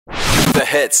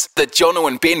hits, the Jono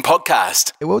and Ben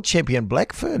podcast. World champion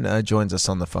Black Fern joins us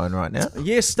on the phone right now.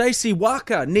 Yes, Stacey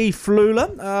Waaka, ni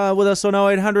Flula, with us on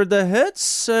 0800 The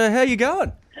Hits. How you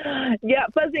going? Yeah,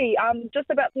 busy. I'm just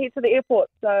about to head to the airport,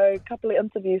 so a couple of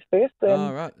interviews first.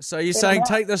 All right. So you're saying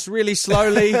take this really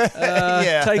slowly,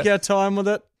 take our time with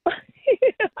it.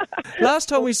 Last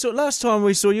time we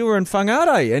saw you were in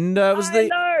Whangarei, and it was I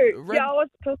know. Yeah, I was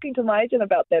talking to my agent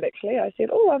about that actually. I said,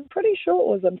 I'm pretty sure it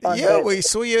was in Whangarei. Yeah, we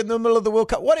saw you in the middle of the World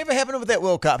Cup. Whatever happened with that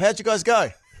World Cup? How'd you guys go?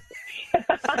 It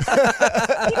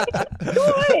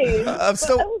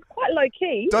was quite low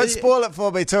key. Don't spoil it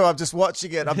for me too. I'm just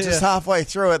watching it. I'm just halfway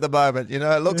through at the moment. You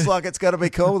know, it looks like it's going to be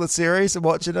cool, the series. I'm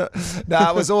watching it. No,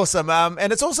 it was awesome.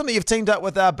 And it's awesome that you've teamed up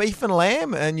with Beef and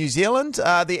Lamb in New Zealand.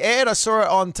 The ad, I saw it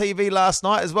on TV last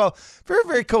night as well. Very,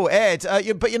 very cool ad.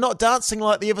 But you're not dancing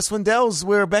like the Ever Swindells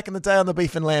were back in the day on the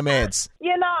Beef and Lamb ads.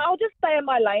 Yeah, no, I'll just stay in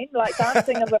my lane. Like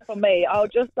dancing isn't for me. I'll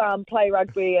just play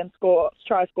rugby and score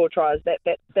tries.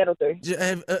 That'll do.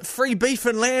 Free beef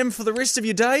and lamb for the rest of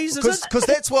your days, is it? Because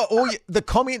that's what the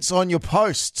comments on your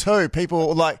post too.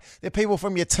 People there are people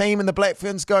from your team in the Black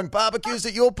Ferns going barbecues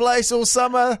at your place all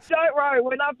summer. Don't worry.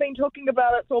 When I've been talking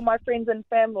about it to all my friends and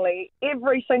family,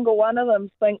 every single one of them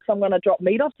thinks I'm going to drop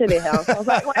meat off to their house. I was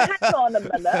like, wait, hang on a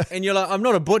minute. And you're like, I'm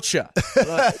not a butcher.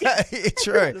 Like,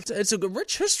 True. It's a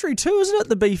rich history too, isn't it?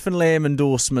 The beef and lamb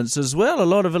endorsements as well. A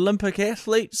lot of Olympic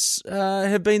athletes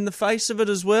have been the face of it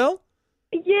as well.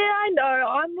 Yeah, I know.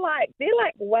 I'm like, they're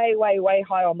like way, way, way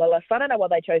high on the list. I don't know why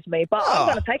they chose me, but I'm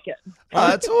going to take it.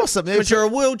 That's awesome. But you're a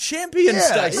world champion,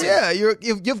 Stacey. Yeah,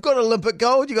 you've got Olympic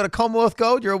gold, you've got a Commonwealth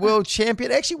gold, you're a world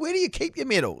champion. Actually, where do you keep your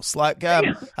medals? Like, are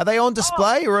they on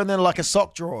display or in there like a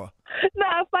sock drawer? No,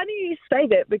 funny you say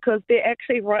that because they're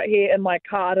actually right here in my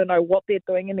car. I don't know what they're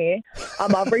doing in here.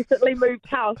 I've recently moved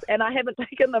house and I haven't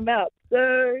taken them out.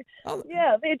 So,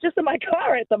 yeah, they're just in my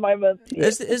car at the moment. Yeah.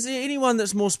 Is there anyone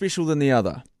that's more special than the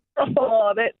other?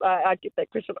 Oh, I get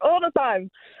that question all the time.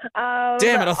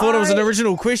 Damn it, I thought it was an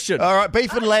original question. All right,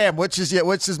 beef and lamb, which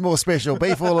is more special,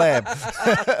 beef or lamb? Yeah,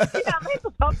 that's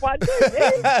a tough one too.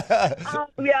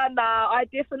 I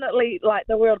definitely like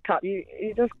the World Cup. You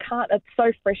just can't, it's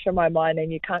so fresh in my mind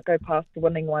and you can't go past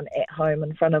winning one at home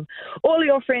in front of all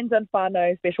your friends and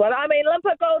whānau special. I mean,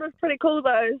 Olympic gold is pretty cool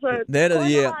though, so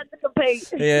it's hard to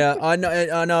compete. Yeah, I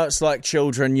know it's like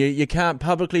children. You can't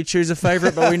publicly choose a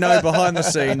favourite, but we know behind the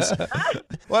scenes.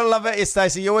 Well, I love it,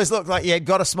 Stacey. You always look like you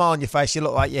got a smile on your face. You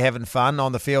look like you're having fun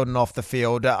on the field and off the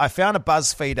field. I found a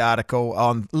BuzzFeed article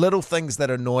on little things that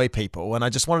annoy people, and I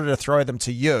just wanted to throw them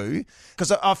to you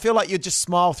because I feel like you just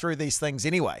smile through these things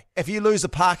anyway. If you lose a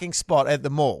parking spot at the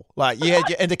mall, like you had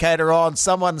your indicator on,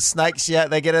 someone snakes you,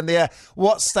 they get in there.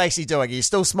 What's Stacey doing? Are you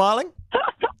still smiling?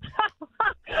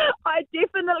 I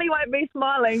definitely won't be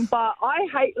smiling, but I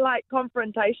hate like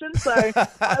confrontation, so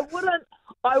I wouldn't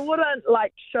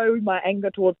like show my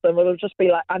anger towards them. It'll just be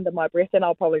like under my breath, and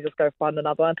I'll probably just go find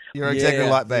another one. You're exactly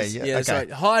like me. Yeah, okay.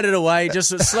 So hide it away.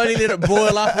 Just slowly let it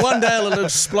boil up. One day it'll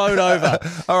explode over.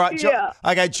 All right.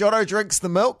 Okay. Jono drinks the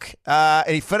milk.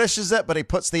 And he finishes it, but he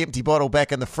puts the empty bottle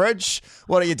back in the fridge.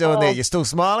 What are you doing there? You still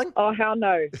smiling? Oh hell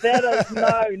no! That is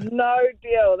no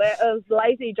deal. That is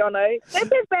lazy, Jono. That's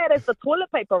as bad as the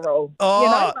toilet paper roll.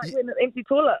 Oh, like when an empty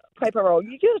toilet paper roll.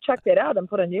 You gotta chuck that out and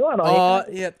put a new one on. Oh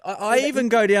yeah. I even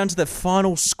go down to the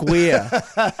final square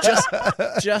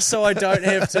just so I don't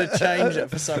have to change it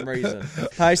for some reason.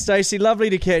 Hey Stacey, lovely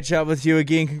to catch up with you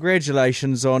again.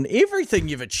 Congratulations on everything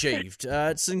you've achieved.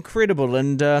 It's incredible,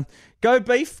 and go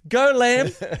beef, go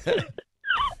lamb.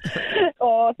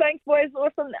 Oh, thanks, boys.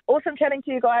 Awesome chatting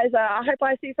to you guys. I hope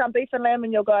I see some beef and lamb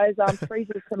in your guys'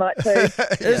 freezers tonight too.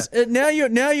 Now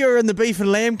you're in the beef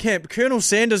and lamb camp. Colonel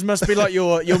Sanders must be like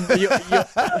your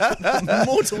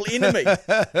mortal enemy.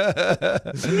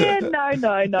 Yeah, no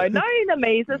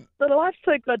enemies. Life's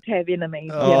too good to have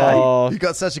enemies. You know? You've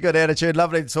got such a good attitude.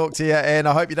 Lovely to talk to you, and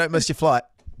I hope you don't miss your flight.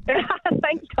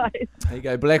 Thanks, guys. There you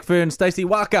go, Black Fern, Stacey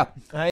Waaka.